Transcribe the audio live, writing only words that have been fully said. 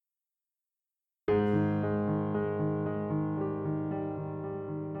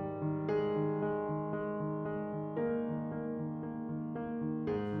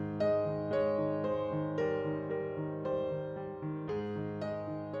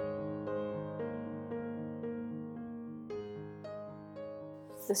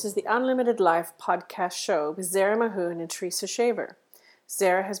This is the Unlimited Life podcast show with Zara Mahoon and Teresa Shaver.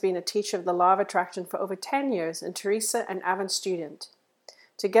 Zara has been a teacher of the Law of Attraction for over 10 years and Teresa an avid student.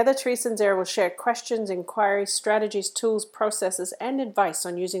 Together, Teresa and Zara will share questions, inquiries, strategies, tools, processes, and advice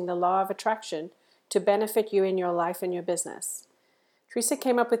on using the Law of Attraction to benefit you in your life and your business. Teresa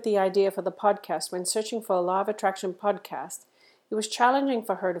came up with the idea for the podcast when searching for a Law of Attraction podcast. It was challenging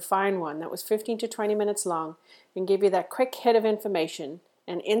for her to find one that was 15 to 20 minutes long and give you that quick hit of information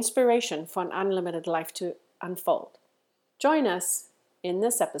and inspiration for an unlimited life to unfold. Join us in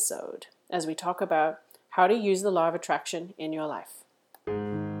this episode as we talk about how to use the Law of Attraction in your life.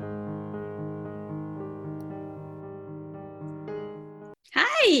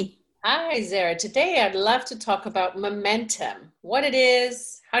 Hi. Hi, Zara. Today I'd love to talk about momentum. What it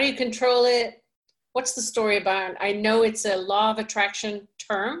is, how do you control it? What's the story about? I know it's a Law of Attraction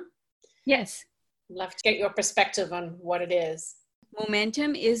term. Yes. I'd love to get your perspective on what it is.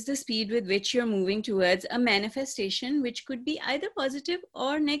 Momentum is the speed with which you're moving towards a manifestation, which could be either positive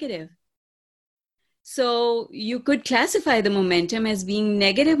or negative. So you could classify the momentum as being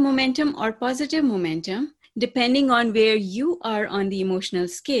negative momentum or positive momentum, depending on where you are on the emotional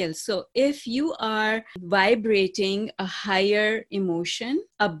scale. So if you are vibrating a higher emotion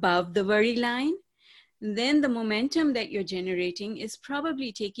above the worry line, then the momentum that you're generating is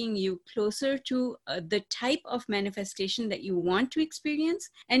probably taking you closer to the type of manifestation that you want to experience.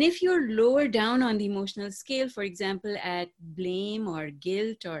 And if you're lower down on the emotional scale, for example, at blame or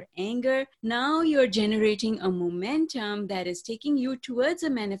guilt or anger, now you're generating a momentum that is taking you towards a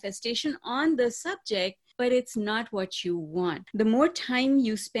manifestation on the subject, but it's not what you want. The more time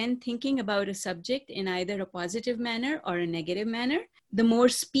you spend thinking about a subject in either a positive manner or a negative manner, the more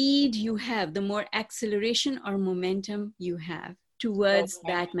speed you have, the more acceleration or momentum you have towards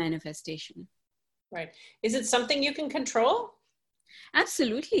that manifestation. Right. Is it something you can control?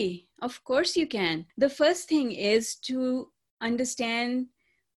 Absolutely. Of course you can. The first thing is to understand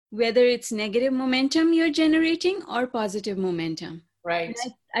whether it's negative momentum you're generating or positive momentum. Right.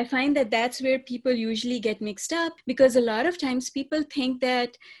 I find that that's where people usually get mixed up, because a lot of times people think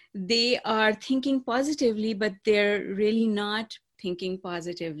that they are thinking positively, but they're really not thinking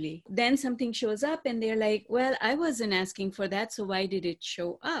positively. Then something shows up and they're like, well, I wasn't asking for that, so why did it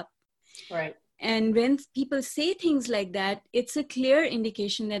show up? Right. And when people say things like that, it's a clear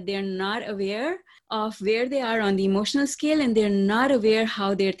indication that they're not aware of where they are on the emotional scale, and they're not aware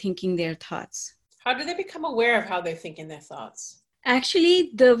how they're thinking their thoughts. How do they become aware of how they're thinking their thoughts?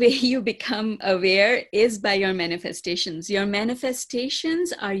 Actually, the way you become aware is by your manifestations. Your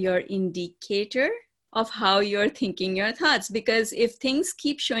manifestations are your indicator of how you're thinking your thoughts. Because if things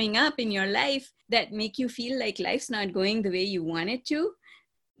keep showing up in your life that make you feel like life's not going the way you want it to,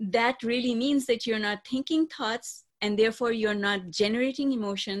 that really means that you're not thinking thoughts, and therefore you're not generating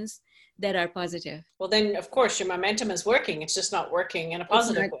emotions that are positive. Well, then, of course, your momentum is working. It's just not working in a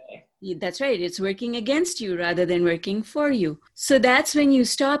positive way. That's right. It's working against you rather than working for you. So that's when you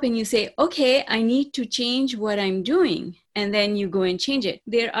stop and you say, okay, I need to change what I'm doing. And then you go and change it.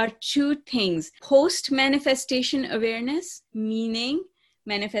 There are two things. Post-manifestation awareness, meaning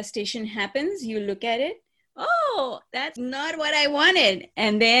manifestation happens, you look at it. Oh, that's not what I wanted.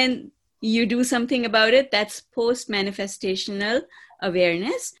 And then you do something about it. That's post-manifestational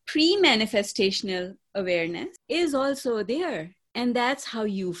awareness. Pre-manifestational awareness is also there. And that's how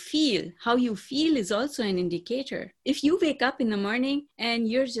you feel. How you feel is also an indicator. If you wake up in the morning and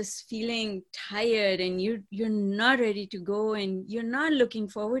you're just feeling tired and you're not ready to go and you're not looking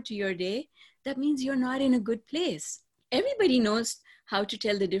forward to your day, that means you're not in a good place. Everybody knows how to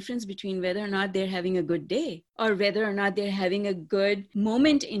tell the difference between whether or not they're having a good day or whether or not they're having a good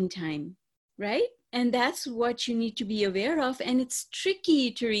moment in time, right? And that's what you need to be aware of. And it's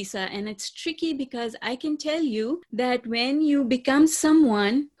tricky, Teresa. And it's tricky because I can tell you that when you become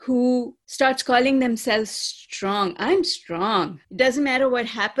someone who starts calling themselves strong, I'm strong. It doesn't matter what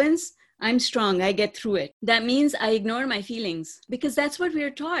happens. I'm strong. I get through it. That means I ignore my feelings, because that's what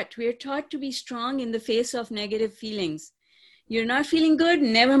we're taught. We're taught to be strong in the face of negative feelings. You're not feeling good.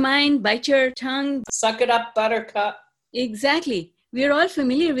 Never mind. Bite your tongue. Suck it up, buttercup. Exactly. We're all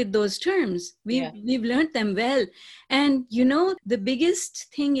familiar with those terms. We've learned them well. And you know, the biggest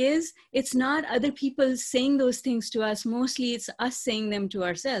thing is, it's not other people saying those things to us. Mostly it's us saying them to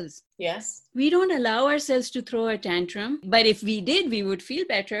ourselves. Yes. We don't allow ourselves to throw a tantrum. But if we did, we would feel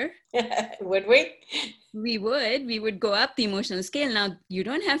better. Would we? We would go up the emotional scale. Now, you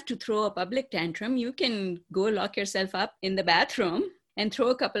don't have to throw a public tantrum. You can go lock yourself up in the bathroom and throw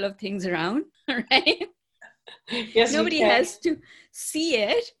a couple of things around, right? Yes, nobody has to see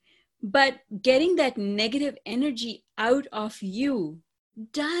it, but getting that negative energy out of you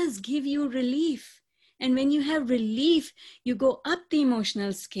does give you relief. And when you have relief, you go up the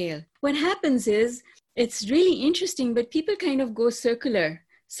emotional scale. What happens is, it's really interesting, but people kind of go circular.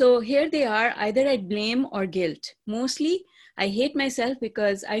 So here they are, either at blame or guilt. Mostly, I hate myself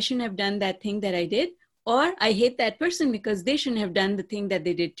because I shouldn't have done that thing that I did, or I hate that person because they shouldn't have done the thing that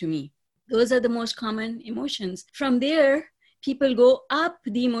they did to me. Those are the most common emotions. From there, people go up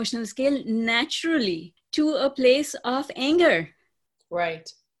the emotional scale naturally to a place of anger. Right.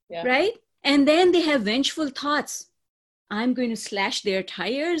 Yeah. Right? And then they have vengeful thoughts. I'm going to slash their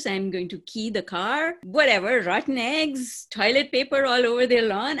tires. I'm going to key the car, whatever, rotten eggs, toilet paper all over their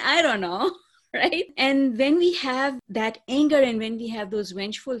lawn. I don't know. Right? And when we have that anger and when we have those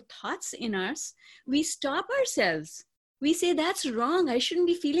vengeful thoughts in us, we stop ourselves. We say, that's wrong. I shouldn't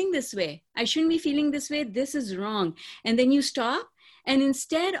be feeling this way. I shouldn't be feeling this way. This is wrong. And then you stop. And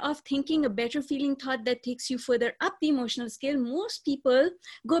instead of thinking a better feeling thought that takes you further up the emotional scale, most people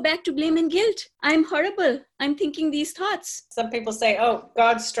go back to blame and guilt. I'm horrible. I'm thinking these thoughts. Some people say, oh,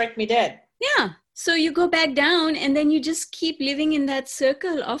 God, strike me dead. Yeah. So you go back down and then you just keep living in that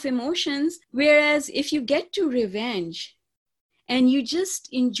circle of emotions. Whereas if you get to revenge and you just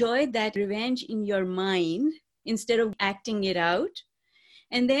enjoy that revenge in your mind instead of acting it out,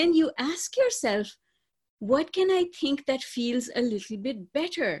 and then you ask yourself, what can I think that feels a little bit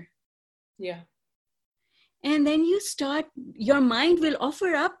better? Yeah. And then you start, your mind will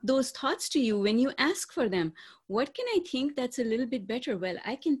offer up those thoughts to you when you ask for them. What can I think that's a little bit better? Well,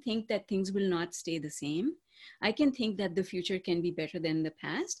 I can think that things will not stay the same. I can think that the future can be better than the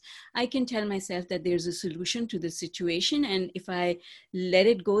past. I can tell myself that there's a solution to the situation. And if I let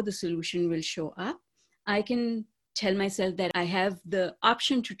it go, the solution will show up. I can tell myself that I have the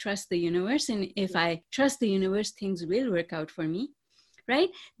option to trust the universe. And if I trust the universe, things will work out for me, right?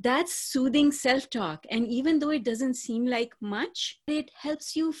 That's soothing self-talk. And even though it doesn't seem like much, it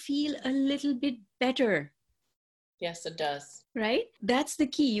helps you feel a little bit better. Yes, it does. Right? That's the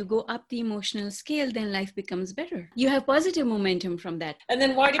key. You go up the emotional scale, then life becomes better. You have positive momentum from that. And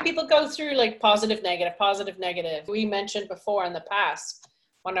then why do people go through like positive, negative, positive, negative? We mentioned before in the past,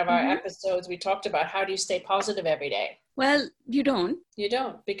 one of our episodes, we talked about how do you stay positive every day? Well, you don't. You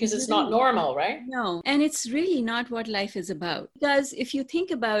don't, because it's not normal, right? No. And it's really not what life is about. Because if you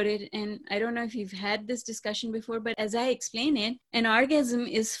think about it, and I don't know if you've had this discussion before, but as I explain it, an orgasm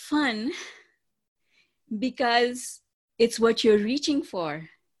is fun because it's what you're reaching for.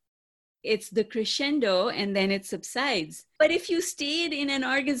 It's the crescendo and then it subsides. But if you stayed in an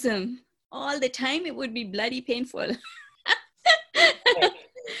orgasm all the time, it would be bloody painful.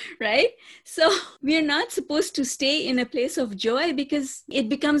 Right? So we're not supposed to stay in a place of joy because it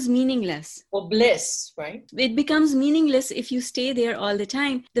becomes meaningless. Or bliss, right? It becomes meaningless if you stay there all the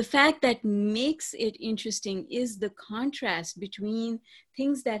time. The fact that makes it interesting is the contrast between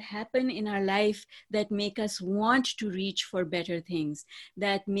things that happen in our life that make us want to reach for better things,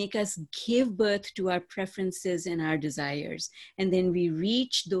 that make us give birth to our preferences and our desires. And then we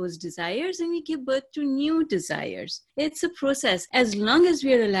reach those desires and we give birth to new desires. It's a process. As long as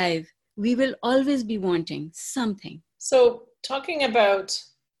we're alive, we will always be wanting something. So talking about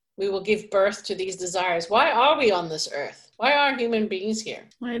we will give birth to these desires, why are we on this earth? Why are human beings here?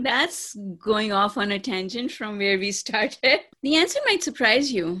 Well, that's going off on a tangent from where we started. The answer might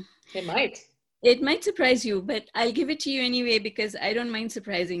surprise you. It might. It might surprise you, but I'll give it to you anyway because I don't mind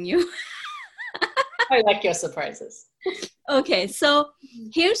surprising you. I like your surprises. Okay, so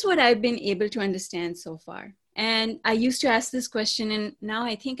here's what I've been able to understand so far. And I used to ask this question, and now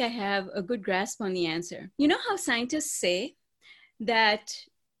I think I have a good grasp on the answer. You know how scientists say that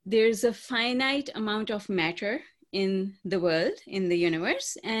there's a finite amount of matter in the world, in the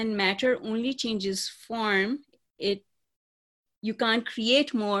universe, and matter only changes form. You can't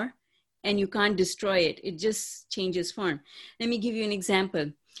create more and you can't destroy it. It just changes form. Let me give you an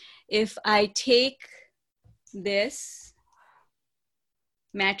example. If I take this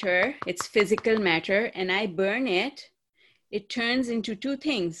matter, it's physical matter, and I burn it, it turns into two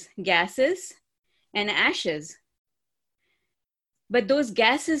things, gases and ashes. But those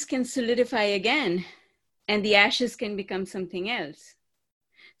gases can solidify again, and the ashes can become something else.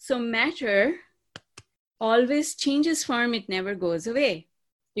 So matter always changes form, it never goes away.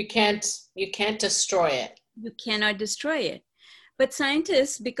 You can't destroy it. You cannot destroy it. But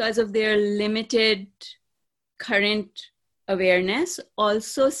scientists, because of their limited current awareness,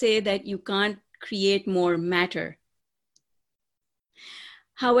 also say that you can't create more matter.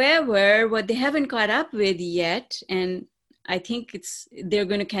 However, what they haven't caught up with yet, and I think they're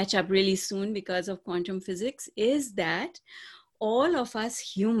going to catch up really soon because of quantum physics, is that all of us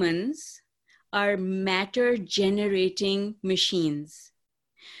humans are matter generating machines.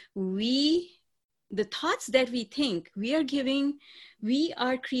 the thoughts that we think, we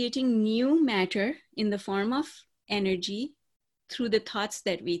are creating new matter in the form of energy through the thoughts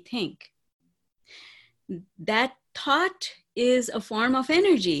that we think. That thought is a form of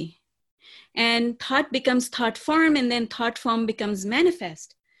energy, and thought becomes thought form, and then thought form becomes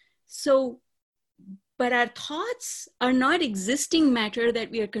manifest. So, but our thoughts are not existing matter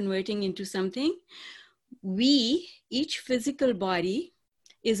that we are converting into something. Each physical body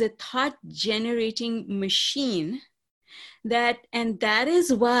is a thought generating machine, and that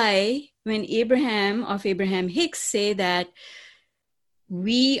is why when Abraham Hicks say that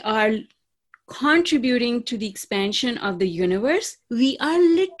we are contributing to the expansion of the universe, we are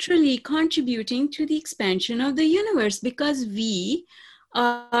literally contributing to the expansion of the universe, because we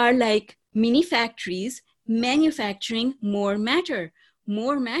are like mini factories manufacturing more matter.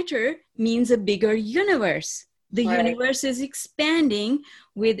 More matter means a bigger universe. The universe is expanding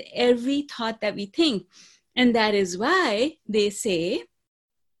with every thought that we think. And that is why they say,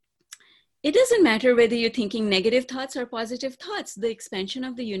 it doesn't matter whether you're thinking negative thoughts or positive thoughts. The expansion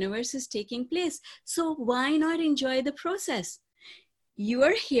of the universe is taking place. So why not enjoy the process? You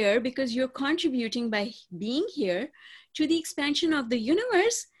are here because you're contributing by being here to the expansion of the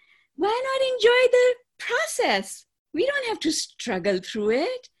universe. Why not enjoy the process? We don't have to struggle through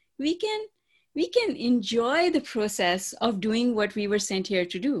it. We can enjoy the process of doing what we were sent here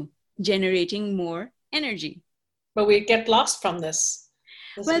to do, generating more energy. But we get lost from this.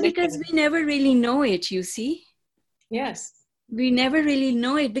 Well, because we never really know it, you see. Yes. We never really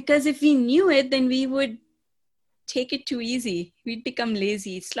know it, because if we knew it, then we would take it too easy. We'd become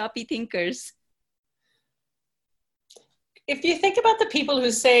lazy, sloppy thinkers. If you think about the people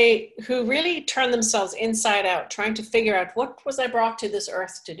who really turn themselves inside out, trying to figure out, what was I brought to this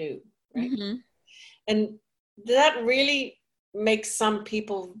earth to do, right? Mm-hmm. And that really makes some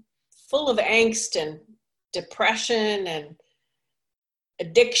people full of angst and depression and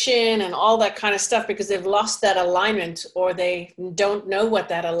addiction and all that kind of stuff, because they've lost that alignment, or they don't know what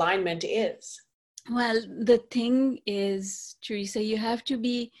that alignment is. Well, the thing is, Teresa, you have to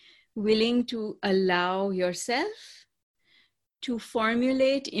be willing to allow yourself to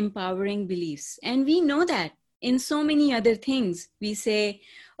formulate empowering beliefs. And we know that in so many other things. We say,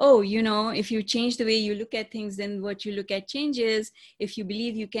 oh, if you change the way you look at things, then what you look at changes. If you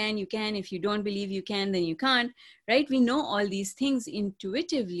believe you can, you can. If you don't believe you can, then you can't, right? We know all these things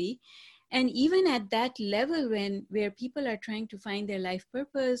intuitively. And even at that level, where people are trying to find their life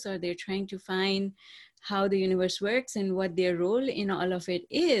purpose, or they're trying to find how the universe works and what their role in all of it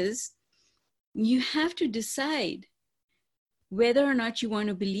is, you have to decide whether or not you want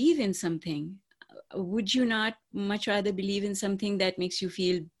to believe in something. Would you not much rather believe in something that makes you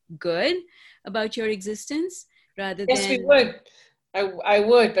feel good about your existence rather than... Yes, we would. I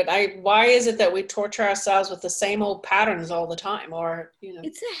would, but why is it that we torture ourselves with the same old patterns all the time? Or,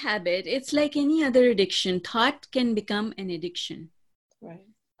 It's a habit. It's like any other addiction. Thought can become an addiction. Right.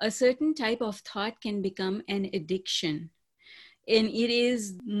 A certain type of thought can become an addiction. And it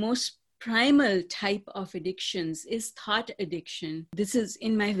is most primal type of addictions is thought addiction. This is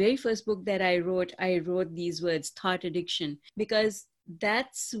in my very first book that I wrote these words, thought addiction, because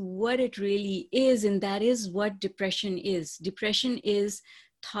that's what it really is. And that is what depression is. Depression is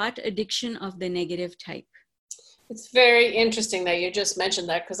thought addiction of the negative type. It's very interesting that you just mentioned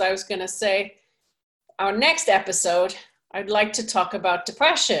that, because I was going to say our next episode, I'd like to talk about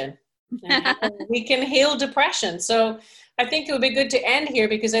depression and how we can heal depression. So I think it would be good to end here,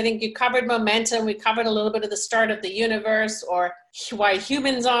 because I think you covered momentum. We covered a little bit of the start of the universe, or why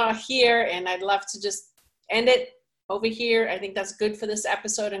humans are here. And I'd love to just end it over here. I think that's good for this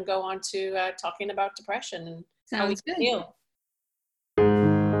episode, and go on to talking about depression and how we can heal.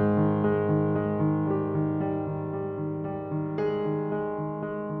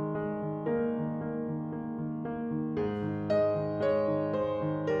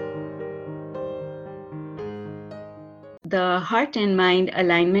 The Heart and Mind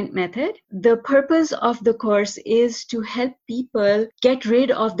Alignment Method. The purpose of the course is to help people get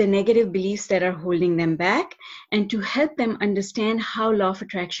rid of the negative beliefs that are holding them back, and to help them understand how Law of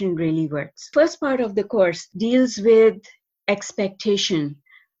Attraction really works. First part of the course deals with expectation.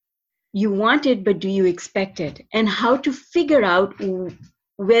 You want it, but do you expect it? And how to figure out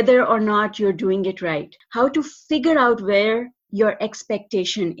whether or not you're doing it right. How to figure out where your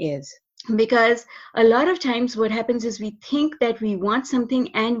expectation is. Because a lot of times what happens is we think that we want something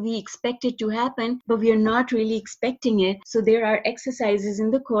and we expect it to happen, but we are not really expecting it. So there are exercises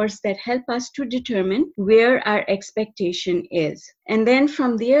in the course that help us to determine where our expectation is. And then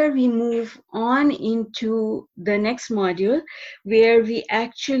from there, we move on into the next module where we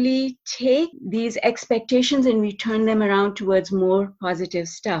actually take these expectations and we turn them around towards more positive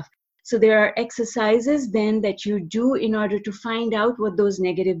stuff. So there are exercises then that you do in order to find out what those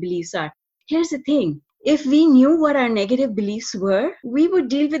negative beliefs are. Here's the thing. If we knew what our negative beliefs were, we would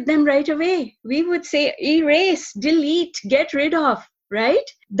deal with them right away. We would say, erase, delete, get rid of, right?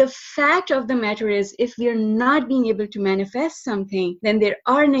 The fact of the matter is, if we're not being able to manifest something, then there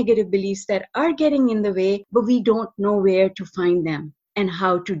are negative beliefs that are getting in the way, but we don't know where to find them and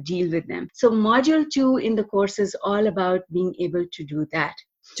how to deal with them. So module 2 in the course is all about being able to do that.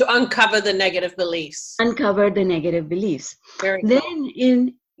 To uncover the negative beliefs. Uncover the negative beliefs. Very then cool.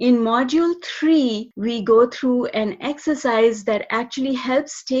 in module 3, we go through an exercise that actually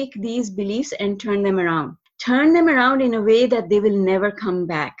helps take these beliefs and turn them around. Turn them around in a way that they will never come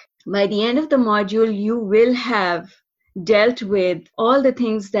back. By the end of the module, you will have dealt with all the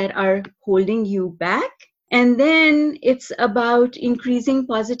things that are holding you back. And then it's about increasing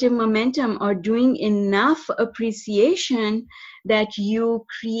positive momentum or doing enough appreciation that you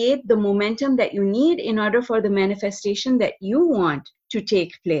create the momentum that you need in order for the manifestation that you want to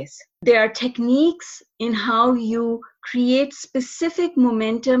take place. There are techniques in how you create specific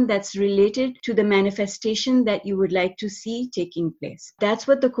momentum that's related to the manifestation that you would like to see taking place. That's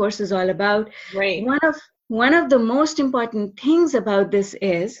what the course is all about. Great. One of the most important things about this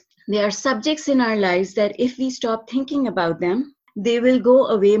is there are subjects in our lives that if we stop thinking about them, they will go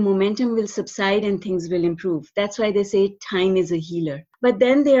away, momentum will subside, and things will improve. That's why they say time is a healer. But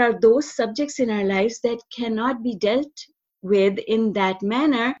then there are those subjects in our lives that cannot be dealt with in that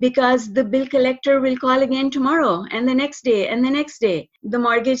manner because the bill collector will call again tomorrow and the next day and the next day. The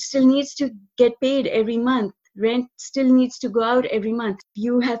mortgage still needs to get paid every month. Rent still needs to go out every month.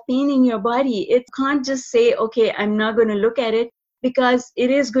 You have pain in your body. It can't just say, okay, I'm not going to look at it, because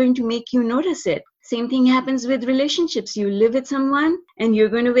it is going to make you notice it. Same thing happens with relationships. You live with someone and you're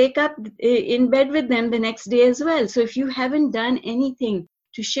going to wake up in bed with them the next day as well. So if you haven't done anything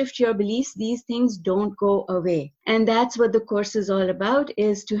to shift your beliefs, these things don't go away. And that's what the course is all about,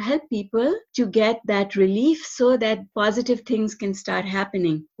 is to help people to get that relief so that positive things can start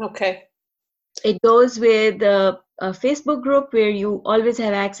happening. Okay. It goes with a Facebook group where you always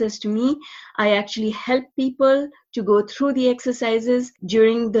have access to me. I actually help people to go through the exercises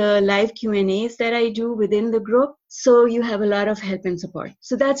during the live Q&As that I do within the group. So you have a lot of help and support.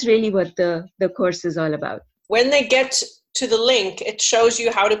 So that's really what the course is all about. When they get to the link, it shows you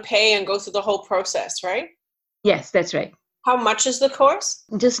how to pay and go through the whole process, right? Yes, that's right. How much is the course?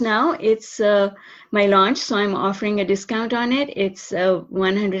 Just now, it's my launch, so I'm offering a discount on it. It's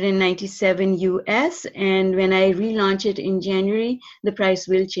 $197 US, and when I relaunch it in January, the price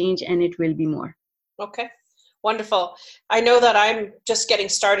will change and it will be more. Okay, wonderful. I know that I'm just getting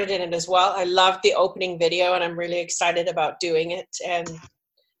started in it as well. I loved the opening video and I'm really excited about doing it and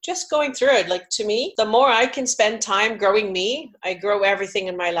just going through it. Like, to me, the more I can spend time growing me, I grow everything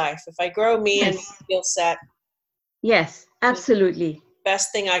in my life. If I grow me Yes. and feel set. Yes, absolutely.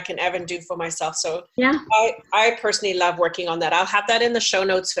 Best thing I can ever do for myself. So yeah, I personally love working on that. I'll have that in the show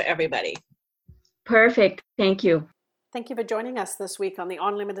notes for everybody. Perfect. Thank you. Thank you for joining us this week on the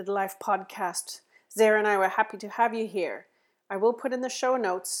Unlimited Life podcast. Zara and I were happy to have you here. I will put in the show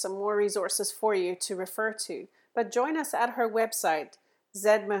notes some more resources for you to refer to, but join us at her website,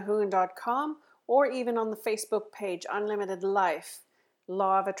 zedmahoon.com, or even on the Facebook page, Unlimited Life,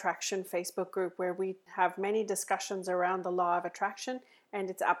 Law of Attraction Facebook group, where we have many discussions around the law of attraction and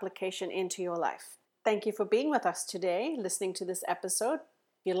its application into your life. Thank you for being with us today, listening to this episode.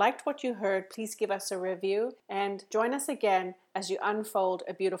 If you liked what you heard, please give us a review and join us again as you unfold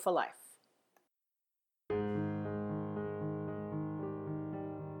a beautiful life.